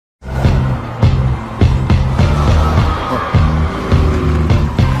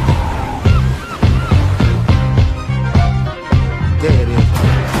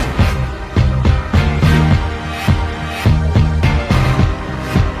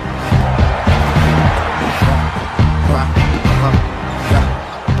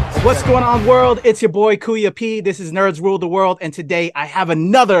What's going on, world? It's your boy Kuya P. This is Nerds Rule the World, and today I have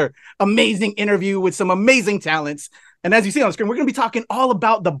another amazing interview with some amazing talents. And as you see on the screen, we're going to be talking all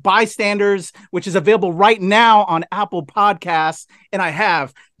about the Bystanders, which is available right now on Apple Podcasts. And I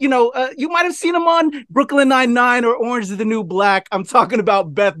have, you might have seen them on Brooklyn Nine-Nine or Orange is the New Black. I'm talking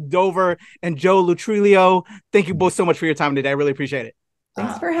about Beth Dover and Joe Truglio. Thank you both so much for your time today. I really appreciate it.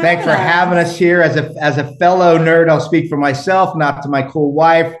 Thanks for having us here. As a fellow nerd, I'll speak for myself, not to my cool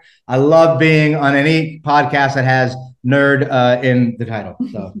wife. I love being on any podcast that has nerd in the title.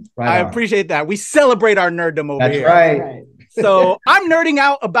 So I appreciate that. We celebrate our nerddom over here. That's right. So I'm nerding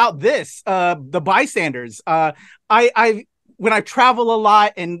out about this, the Bystanders. I when I travel a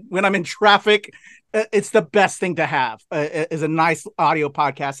lot and when I'm in traffic, it's the best thing to have is a nice audio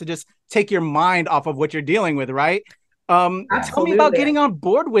podcast to just take your mind off of what you're dealing with, right? Tell me about getting on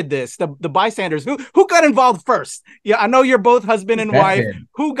board with this, the Bystanders. Who got involved first? Yeah, I know you're both husband and wife.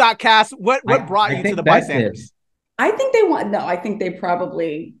 Who got cast? What brought you to the Bystanders? I think they want. No, I think they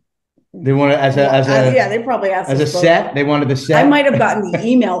probably. They wanted yeah, they probably asked as a set. They wanted the set. I might have gotten the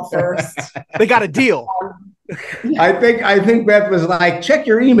email first. They got a deal. I think Beth was like, check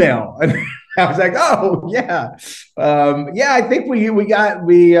your email. And I was like, oh yeah. I think we got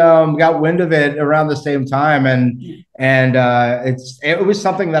wind of it around the same time. And it was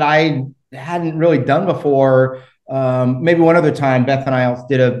something that I hadn't really done before. Maybe one other time, Beth and I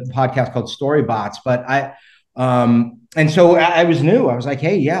did a podcast called Storybots, but and so I was new. I was like,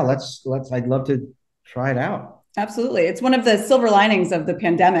 hey, yeah, I'd love to try it out. Absolutely. It's one of the silver linings of the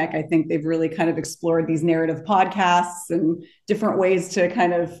pandemic. I think they've really kind of explored these narrative podcasts and different ways to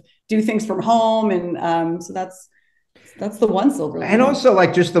kind of do things from home. And so that's the one silver lining. And also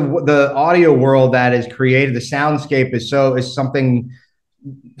like just the audio world that is created, the soundscape is something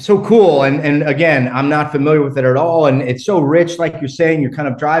so cool. And again, I'm not familiar with it at all. And it's so rich, like you're saying, you're kind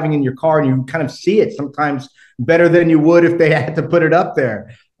of driving in your car and you kind of see it sometimes better than you would if they had to put it up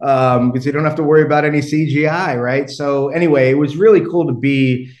there. Because you don't have to worry about any CGI, right? So anyway, it was really cool to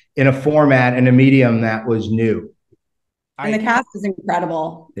be in a format and a medium that was new. And the cast is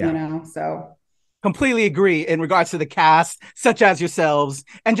incredible, so. Completely agree in regards to the cast, such as yourselves,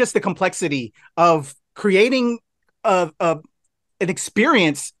 and just the complexity of creating an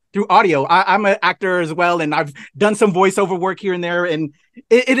experience through audio. I'm an actor as well, and I've done some voiceover work here and there, and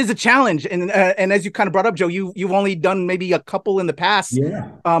it is a challenge. And as you kind of brought up, Joe, you've only done maybe a couple in the past. Yeah.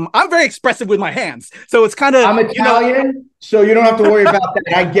 I'm very expressive with my hands, so it's kind of. I'm Italian, so you don't have to worry about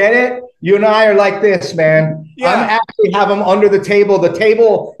that. I get it. You and I are like this, man. Yeah. I'm actually have them under the table. The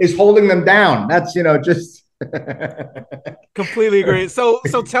table is holding them down. That's just. Completely agree. So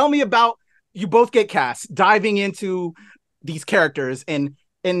tell me about, you both get cast diving into these characters and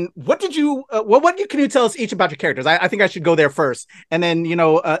what did you can you tell us each about your characters? I think I should go there first, and then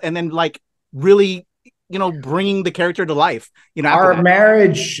really bringing the character to life. Our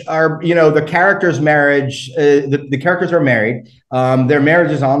marriage, the characters' marriage. The characters are married. Their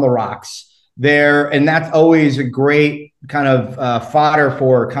marriage is on the rocks. And that's always a great kind of fodder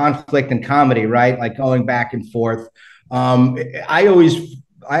for conflict and comedy, right? Like going back and forth. I always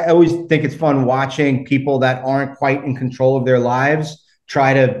think it's fun watching people that aren't quite in control of their lives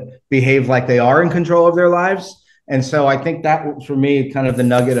try to behave like they are in control of their lives. And so I think that was for me kind of the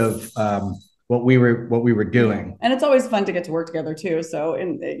nugget of what we were doing. And it's always fun to get to work together too. So,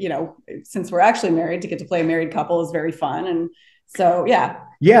 since we're actually married, to get to play a married couple is very fun. And so, yeah.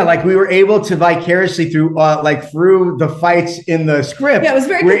 Yeah, like we were able to vicariously through the fights in the script. Yeah, it was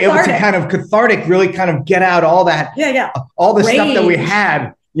very cathartic. Able to kind of cathartic, really kind of get out all that. Yeah. All the stuff that we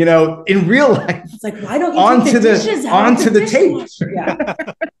had. In real life, it's like, why don't you take the dishes out onto the tape? Yeah.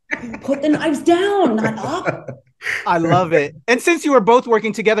 Put the knives down, not up. I love it. And since you were both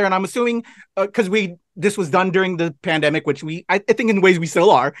working together, and I'm assuming because this was done during the pandemic, which I think in ways we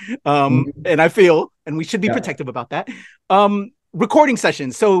still are, and I feel, and we should be protective about that. Recording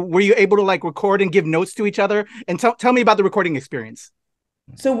sessions. So were you able to record and give notes to each other? And tell me about the recording experience.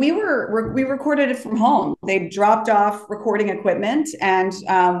 So we recorded it from home. They dropped off recording equipment, and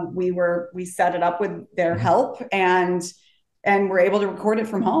we set it up with their help, and we're able to record it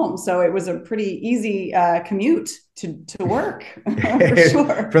from home. So it was a pretty easy commute to work for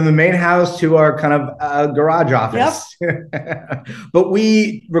sure. From the main house to our kind of garage office. Yep. But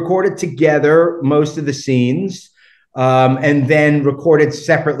we recorded together most of the scenes. And then recorded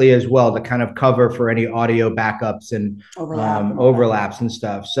separately as well to kind of cover for any audio backups and overlaps and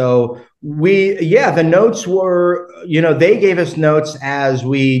stuff. So the notes were, they gave us notes as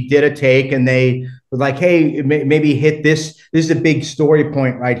we did a take, and they were like, hey, maybe hit this. This is a big story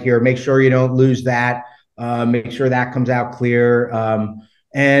point right here. Make sure you don't lose that. Make sure that comes out clear.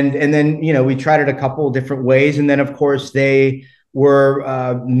 And then, you know, we tried it a couple of different ways. And then, of course, they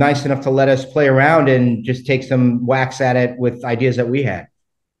were nice enough to let us play around and just take some whacks at it with ideas that we had.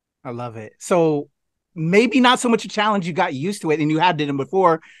 I love it. So maybe not so much a challenge, you got used to it and you had it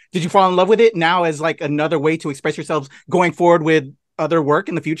before. Did you fall in love with it now as like another way to express yourselves going forward with other work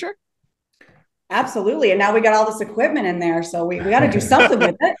in the future? Absolutely. And now we got all this equipment in there, so we got to do something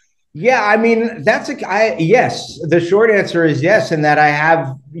with it. Yeah, I mean, yes. The short answer is yes. In that I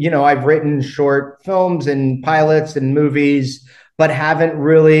have, you know, I've written short films and pilots and movies, but haven't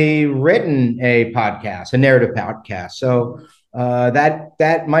really written a podcast, a narrative podcast. So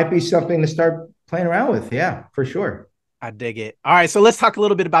that might be something to start playing around with. Yeah, for sure. I dig it. All right, so let's talk a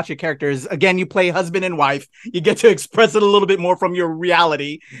little bit about your characters. Again, you play husband and wife. You get to express it a little bit more from your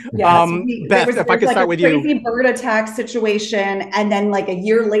reality. Yeah, Beth, if I could start with you. Crazy bird attack situation, and then like a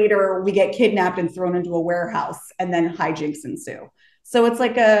year later, we get kidnapped and thrown into a warehouse, and then hijinks ensue. So it's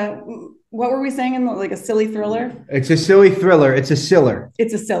like what were we saying like a silly thriller? It's a silly thriller. It's a siller.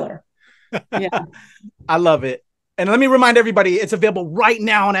 It's a siller. Yeah. I love it. And let me remind everybody, it's available right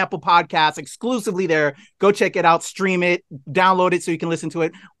now on Apple Podcasts, exclusively there. Go check it out, stream it, download it so you can listen to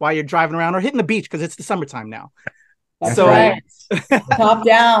it while you're driving around or hitting the beach because it's the summertime now. That's right. Top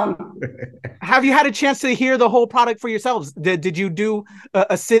down. Have you had a chance to hear the whole product for yourselves? Did you do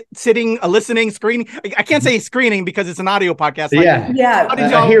a listening, screening? I can't say screening because it's an audio podcast. Like, yeah. How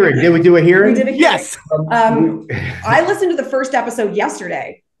did y'all hear it? Did we do a hearing? We did a hearing. Yes. I listened to the first episode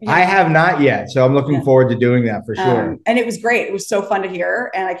yesterday. I have not yet, so I'm looking forward to doing that for sure. And it was great. It was so fun to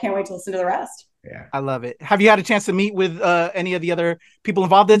hear, and I can't wait to listen to the rest. Yeah, I love it. Have you had a chance to meet with any of the other people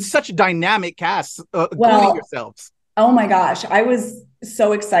involved? It's such a dynamic cast, including yourselves. Oh my gosh, I was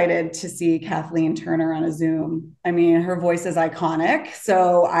so excited to see Kathleen Turner on a Zoom. I mean, her voice is iconic,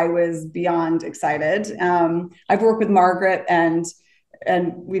 so I was beyond excited. I've worked with Margaret and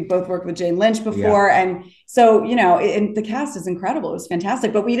we both worked with Jane Lynch before. Yeah. And so, you know, the cast is incredible. It was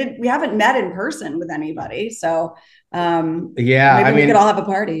fantastic, but we haven't met in person with anybody. So, maybe we could all have a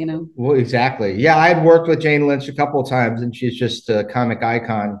party, you know? Well, exactly. Yeah. I had worked with Jane Lynch a couple of times and she's just a comic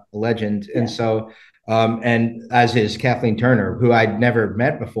icon, a legend. Yeah. And so, and as is Kathleen Turner, who I'd never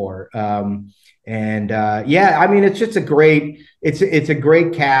met before. I mean, it's just it's a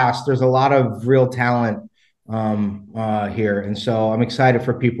great cast. There's a lot of real talent here, and so I'm excited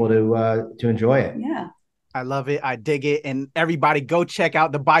for people to enjoy it. Yeah, I love it. I dig it. And everybody go check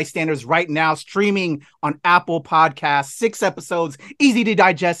out The Bystanders right now, streaming on Apple Podcasts. 6 episodes, easy to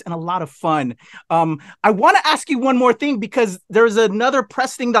digest and a lot of fun. I want to ask you one more thing because there's another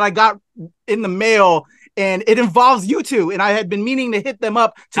press thing that I got in the mail and it involves you two, and I had been meaning to hit them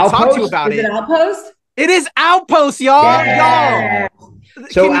up to talk to you about it. Is it Outpost? It is Outpost, y'all. Yeah.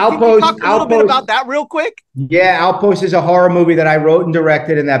 So can Outpost, you talk a little bit about that real quick? Yeah, Outpost is a horror movie that I wrote and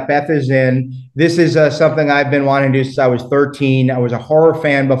directed and that Beth is in. This is something I've been wanting to do since I was 13. I was a horror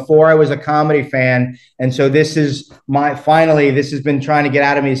fan before I was a comedy fan. And so this has been trying to get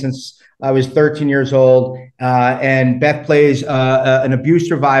out of me since I was 13 years old. And Beth plays an abuse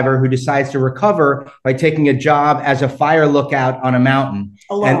survivor who decides to recover by taking a job as a fire lookout on a mountain.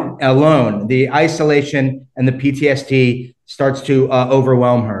 Alone. The isolation and the PTSD starts to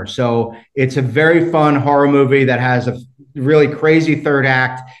overwhelm her. So it's a very fun horror movie that has a really crazy third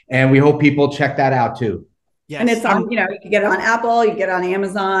act, and we hope people check that out too. Yes. And it's on, you can get it on Apple, you can get it on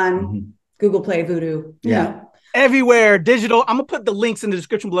Amazon, Google Play, Vudu. Yeah. Everywhere digital. I'm gonna put the links in the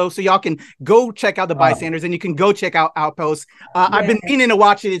description below so y'all can go check out The Bystanders and you can go check out Outpost. I've been meaning to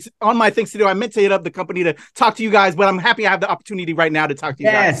watch it. It's on my things to do. I meant to hit up the company to talk to you guys, but I'm happy I have the opportunity right now to talk to you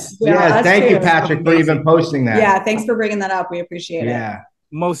guys. Yes. Thank you, Patrick, for even posting that. Yeah, thanks for bringing that up. We appreciate it. Yeah.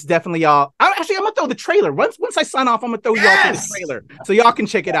 Most definitely, y'all. I'm gonna throw the trailer. Once I sign off, I'm gonna throw y'all to the trailer so y'all can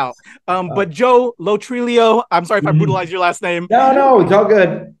check it out. But Joe Truglio, I'm sorry if I brutalized your last name. No, it's all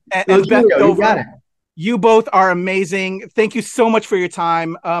good. And Beth Dover, you got it. You both are amazing. Thank you so much for your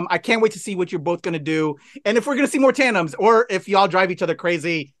time. I can't wait to see what you're both going to do. And if we're going to see more tandems or if y'all drive each other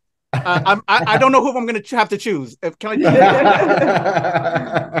crazy, I don't know who I'm going to have to choose. Can I?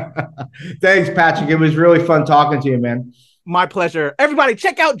 Thanks, Patrick. It was really fun talking to you, man. My pleasure. Everybody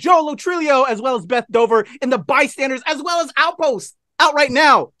check out Joe Truglio as well as Beth Dover in The Bystanders as well as Outpost out right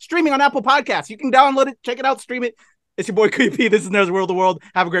now, streaming on Apple Podcasts. You can download it, check it out, stream it. It's your boy Kuya. This is Nerds World the World.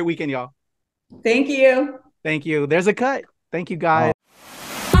 Have a great weekend, y'all. Thank you. Thank you. There's a cut. Thank you, guys.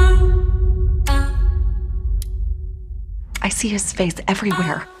 I see his face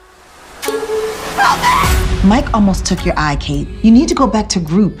everywhere. Mike almost took your eye, Kate. You need to go back to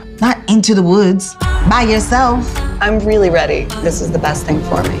group, not into the woods, by yourself. I'm really ready. This is the best thing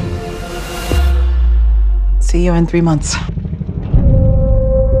for me. See you in 3 months.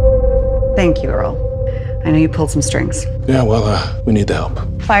 Thank you, Earl. I know you pulled some strings. Yeah, well, we need the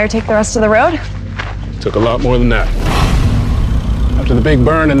help. Fire take the rest of the road? Took a lot more than that. After the big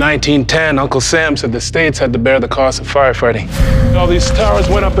burn in 1910, Uncle Sam said the states had to bear the cost of firefighting. All these towers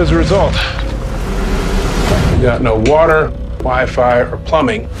went up as a result. We got no water, Wi-Fi, or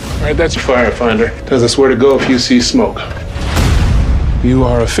plumbing. All right, that's your fire finder. Tells us where to go if you see smoke. You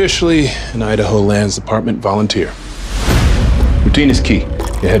are officially an Idaho Lands Department volunteer. Routine is key.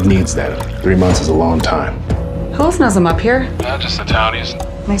 Your head needs that. 3 months is a long time. Who else knows I'm up here? Just the townies.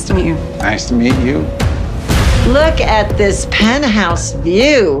 Nice to meet you. Nice to meet you. Look at this penthouse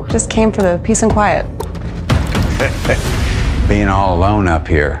view. Just came for the peace and quiet. Being all alone up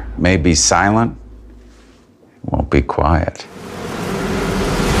here may be silent, won't be quiet.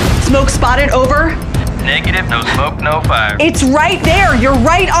 Smoke spotted, over. Negative, no smoke, no fire. It's right there. You're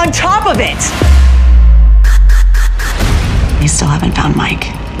right on top of it. We still haven't found Mike.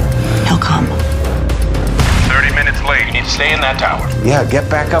 He'll come. 30 minutes late. You need to stay in that tower. Yeah, get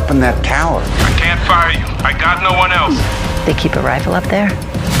back up in that tower. I can't fire you. I got no one else. They keep a rifle up there?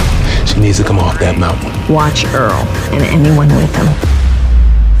 She needs to come off that mountain. Watch Earl and anyone with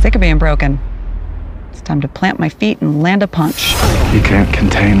him. Sick of being broken. It's time to plant my feet and land a punch. You can't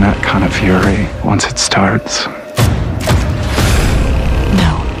contain that kind of fury once it starts.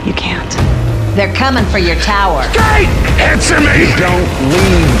 No, you can't. They're coming for your tower. Hey! Answer me! Don't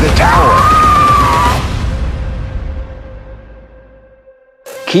leave the tower.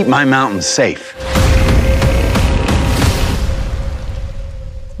 Keep my mountain safe.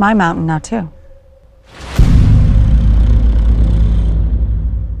 My mountain now, too.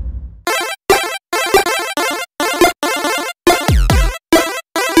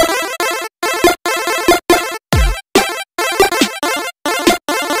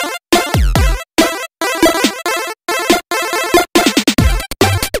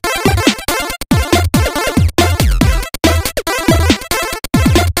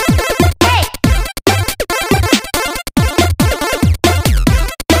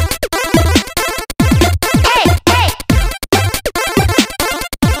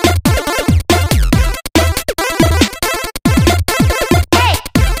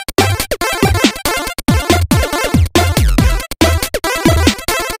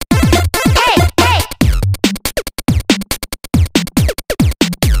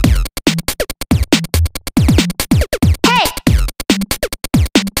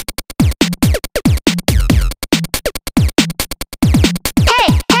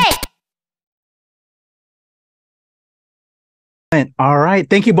 All right.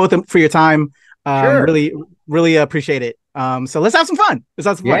 Thank you both for your time. Sure. Really appreciate it. So let's have some fun.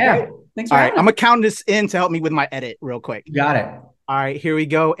 Yeah. Thanks All for right. having I'm going to count this in to help me with my edit real quick. Got it. All right. Here we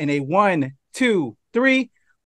go. In a 1, 2, 3.